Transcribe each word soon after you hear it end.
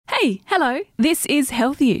Hey, hello. This is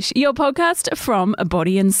Healthyish, your podcast from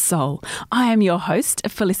Body and Soul. I am your host,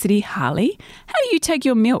 Felicity Harley. How do you take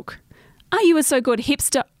your milk? Are you a so-called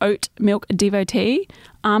hipster oat milk devotee?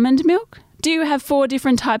 Almond milk? Do you have 4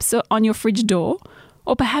 different types on your fridge door?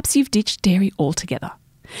 Or perhaps you've ditched dairy altogether?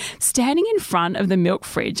 Standing in front of the milk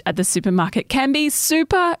fridge at the supermarket can be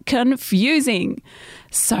super confusing.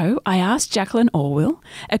 So I asked Jacqueline Orwell,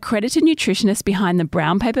 accredited nutritionist behind the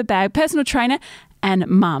Brown Paper Bag, personal trainer and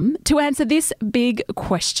mum, to answer this big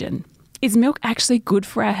question. Is milk actually good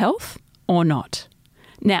for our health or not?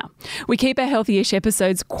 Now, we keep our Healthyish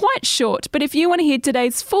episodes quite short, but if you want to hear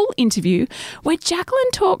today's full interview, where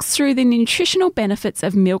Jacqueline talks through the nutritional benefits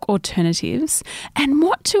of milk alternatives and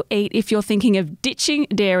what to eat if you're thinking of ditching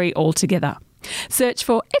dairy altogether. Search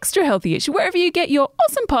for Extra Healthyish wherever you get your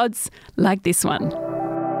awesome pods like this one.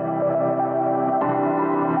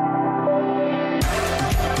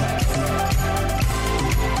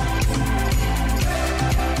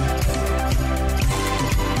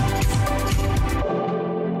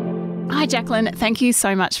 Hi, Jacqueline. Thank you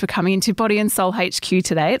so much for coming into Body and Soul HQ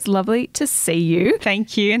today. It's lovely to see you.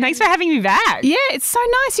 Thank you. And thanks for having me back. Yeah, it's so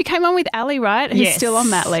nice. You came on with Ali, right? Who's still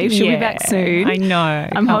on mat leave. She'll be back soon. I know.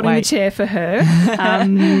 I'm holding the chair for her.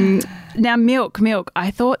 Now, milk.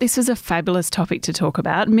 I thought this was a fabulous topic to talk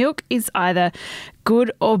about. Milk is either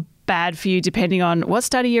good or bad for you depending on what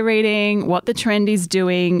study you're reading, what the trend is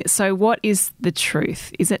doing. So what is the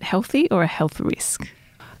truth? Is it healthy or a health risk?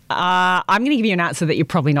 I'm going to give you an answer that you're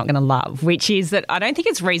probably not going to love, which is that I don't think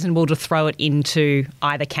it's reasonable to throw it into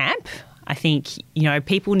either camp. I think,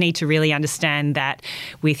 people need to really understand that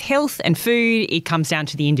with health and food, it comes down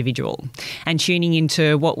to the individual and tuning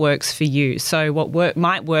into what works for you. So what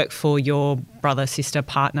might work for your brother, sister,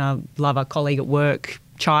 partner, lover, colleague at work,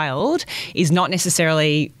 child is not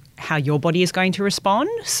necessarily how your body is going to respond.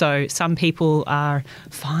 So some people are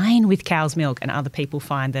fine with cow's milk and other people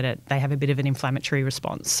find that they have a bit of an inflammatory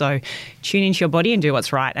response. So tune into your body and do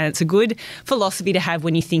what's right. And it's a good philosophy to have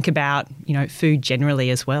when you think about, food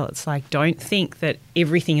generally as well. It's like, don't think that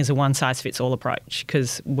everything is a one-size-fits-all approach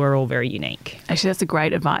because we're all very unique. Actually, that's a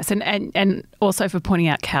great advice. And also for pointing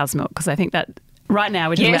out cow's milk, because I think that right now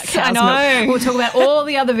we're talking about cow's milk. We'll talk about all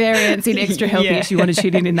the other variants in Extra Healthy if you want to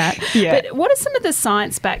tune in that. Yeah. But what are some of the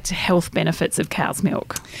science-backed health benefits of cow's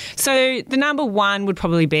milk? So the number one would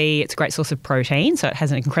probably be it's a great source of protein. So it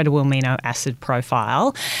has an incredible amino acid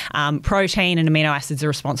profile. Protein and amino acids are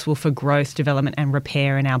responsible for growth, development and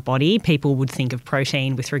repair in our body. People would think of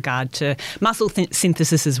protein with regard to muscle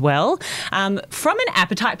synthesis as well. From an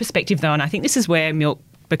appetite perspective though, and I think this is where milk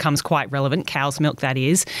becomes quite relevant, cow's milk that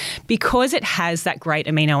is, because it has that great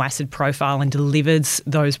amino acid profile and delivers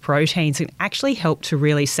those proteins, it actually help to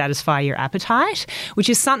really satisfy your appetite, which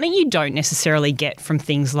is something you don't necessarily get from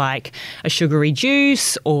things like a sugary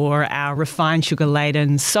juice or our refined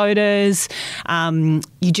sugar-laden sodas.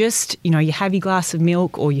 You just, you have your glass of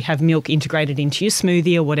milk or you have milk integrated into your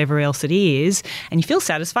smoothie or whatever else it is, and you feel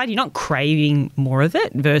satisfied. You're not craving more of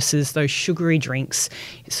it versus those sugary drinks.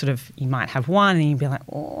 You might have one and you'd be like,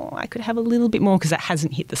 I could have a little bit more because that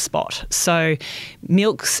hasn't hit the spot. So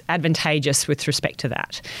milk's advantageous with respect to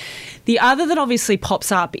that. The other that obviously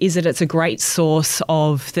pops up is that it's a great source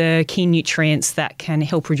of the key nutrients that can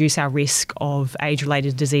help reduce our risk of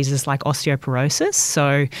age-related diseases like osteoporosis.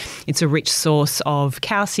 So it's a rich source of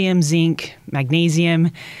calcium, zinc,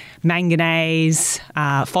 magnesium, manganese,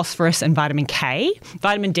 phosphorus and vitamin K.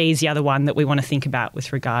 Vitamin D is the other one that we want to think about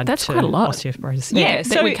with regard to quite a lot. osteoporosis. Yeah,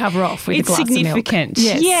 so we cover off with a glass of milk. It's significant.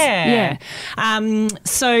 Yes. Yeah.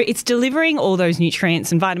 So it's delivering all those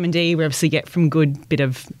nutrients, and vitamin D we obviously get from good bit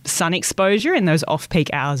of sun exposure in those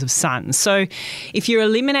off-peak hours of sun. So if you're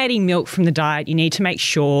eliminating milk from the diet, you need to make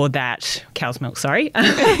sure that cow's milk,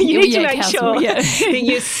 you need to make sure that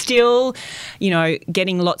you're still,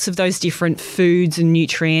 getting lots of those different foods and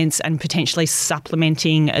nutrients and potentially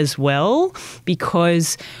supplementing as well,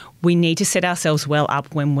 because we need to set ourselves well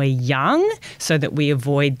up when we're young so that we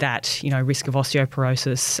avoid that, risk of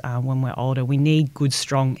osteoporosis when we're older. We need good,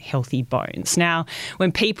 strong, healthy bones. Now,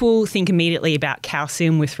 when people think immediately about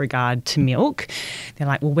calcium with regard to milk, they're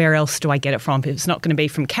like, well, where else do I get it from? If it's not going to be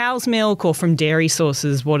from cow's milk or from dairy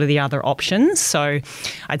sources, what are the other options? So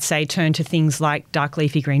I'd say turn to things like dark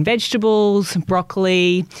leafy green vegetables,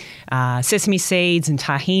 broccoli, sesame seeds and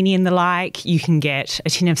tahini and the like. You can get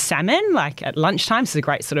a tin of salmon, like at lunchtime. This is a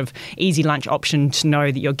great sort of of easy lunch option to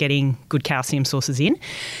know that you're getting good calcium sources in.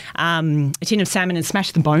 A tin of salmon and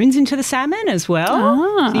smash the bones into the salmon as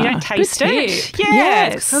well. So you don't taste it. Yeah.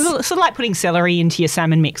 Yes. So it's sort of like putting celery into your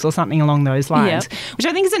salmon mix or something along those lines, which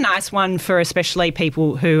I think is a nice one for especially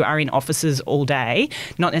people who are in offices all day,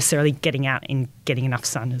 not necessarily getting out and getting enough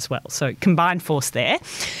sun as well. So combined force there.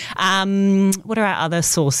 What are our other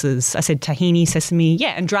sources? I said tahini, sesame,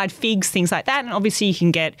 and dried figs, things like that. And obviously you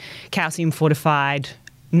can get calcium fortified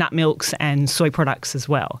nut milks and soy products as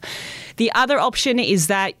well. The other option is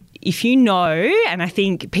that if you know, and I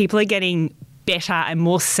think people are getting better and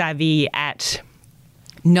more savvy at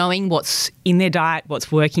knowing what's in their diet,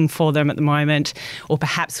 what's working for them at the moment, or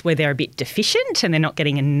perhaps where they're a bit deficient and they're not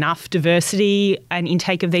getting enough diversity and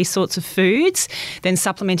intake of these sorts of foods, then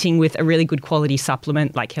supplementing with a really good quality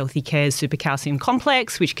supplement like Healthy Care's Super Calcium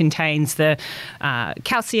Complex, which contains the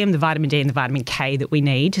calcium, the vitamin D and the vitamin K that we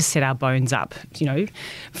need to set our bones up,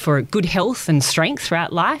 for good health and strength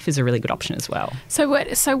throughout life is a really good option as well. So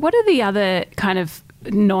what are the other kind of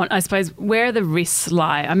where the risks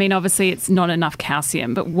lie? I mean, obviously it's not enough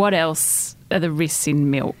calcium, but what else are the risks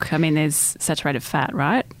in milk? I mean, there's saturated fat,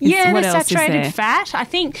 right? There's saturated fat. I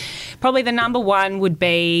think probably the number one would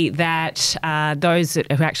be that those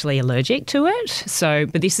that are actually allergic to it.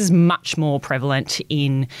 But this is much more prevalent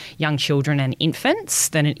in young children and infants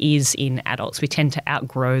than it is in adults. We tend to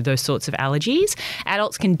outgrow those sorts of allergies.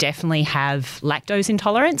 Adults can definitely have lactose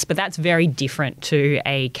intolerance, but that's very different to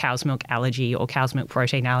a cow's milk allergy or cow's milk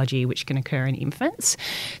protein allergy, which can occur in infants.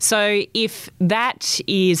 So if that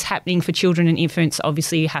is happening for children and infants,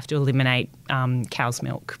 obviously you have to eliminate cow's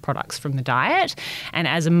milk products from the diet. And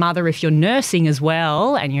as a mother, if you're nursing as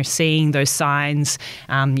well and you're seeing those signs,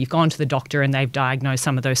 you've gone to the doctor and they've diagnosed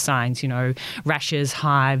some of those signs, rashes,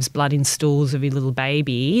 hives, blood in stools of your little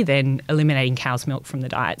baby, then eliminating cow's milk from the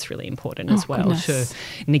diet is really important as well to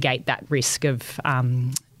negate that risk of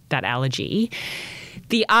that allergy.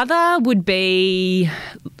 The other would be,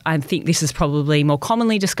 I think this is probably more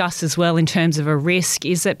commonly discussed as well in terms of a risk,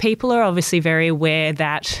 is that people are obviously very aware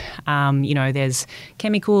that, there's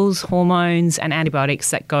chemicals, hormones and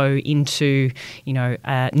antibiotics that go into,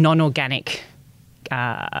 non-organic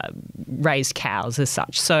raised cows as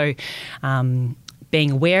such. So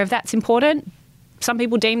being aware of that's important. Some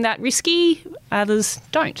people deem that risky, others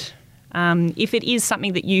don't. If it is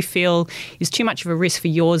something that you feel is too much of a risk for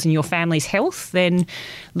yours and your family's health, then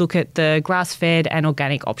look at the grass-fed and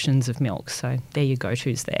organic options of milk. So there your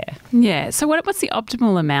go-tos there. Yeah. So what's the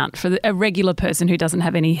optimal amount for a regular person who doesn't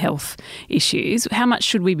have any health issues? How much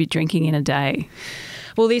should we be drinking in a day?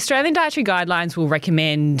 Well, the Australian Dietary Guidelines will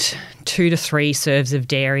recommend 2 to 3 serves of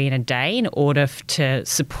dairy in a day in order to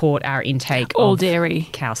support our intake all of dairy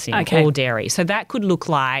calcium. Okay. All dairy. So that could look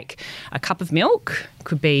like a cup of milk,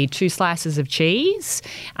 could be 2 slices of cheese,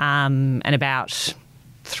 and about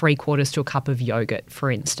 3/4 to a cup of yogurt,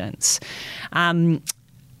 for instance.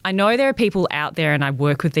 I know there are people out there, and I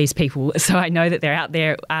work with these people, so I know that they're out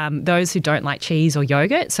there, those who don't like cheese or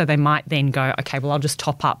yogurt, so they might then go, okay, well, I'll just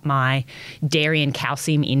top up my dairy and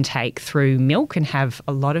calcium intake through milk and have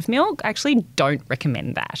a lot of milk. I actually don't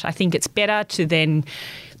recommend that. I think it's better to then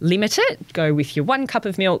limit it, go with your 1 cup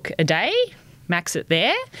of milk a day, max it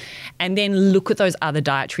there, and then look at those other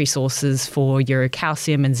dietary sources for your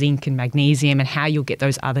calcium and zinc and magnesium and how you'll get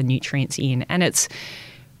those other nutrients in. And it's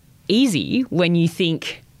easy when you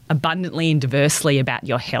think abundantly and diversely about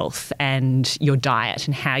your health and your diet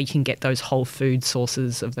and how you can get those whole food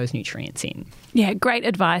sources of those nutrients in. Yeah, great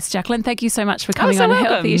advice, Jacqueline. Thank you so much for coming on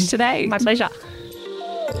Healthyish today. My pleasure.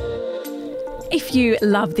 If you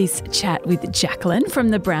love this chat with Jacqueline from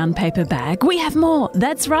the Brown Paper Bag, we have more.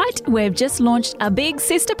 That's right. We've just launched a big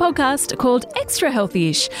sister podcast called Extra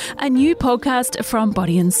Healthyish, a new podcast from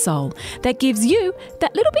Body and Soul that gives you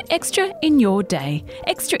that little bit extra in your day.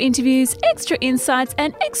 Extra interviews, extra insights,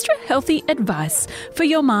 and extra healthy advice for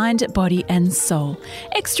your mind, body, and soul.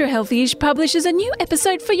 Extra Healthyish publishes a new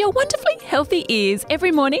episode for your wonderfully healthy ears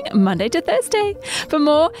every morning, Monday to Thursday. For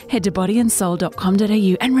more, head to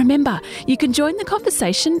bodyandsoul.com.au. And remember, you can join the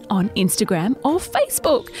conversation on Instagram or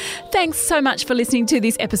Facebook. Thanks so much for listening to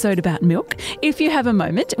this episode about milk. If you have a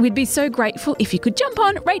moment, we'd be so grateful if you could jump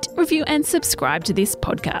on, rate, review, and subscribe to this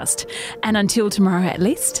podcast. And until tomorrow at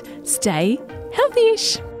least, stay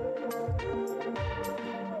healthyish.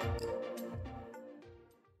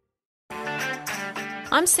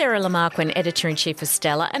 I'm Sarah Lamarquin, Editor-in-Chief of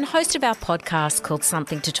Stella and host of our podcast called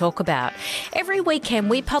Something to Talk About. Every weekend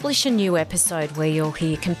we publish a new episode where you'll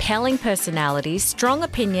hear compelling personalities, strong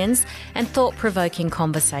opinions and thought-provoking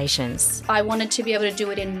conversations. I wanted to be able to do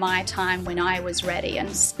it in my time when I was ready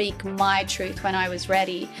and speak my truth when I was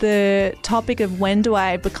ready. The topic of when do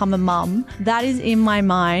I become a mum, that is in my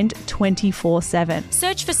mind 24/7.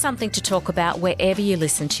 Search for Something to Talk About wherever you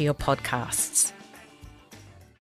listen to your podcasts.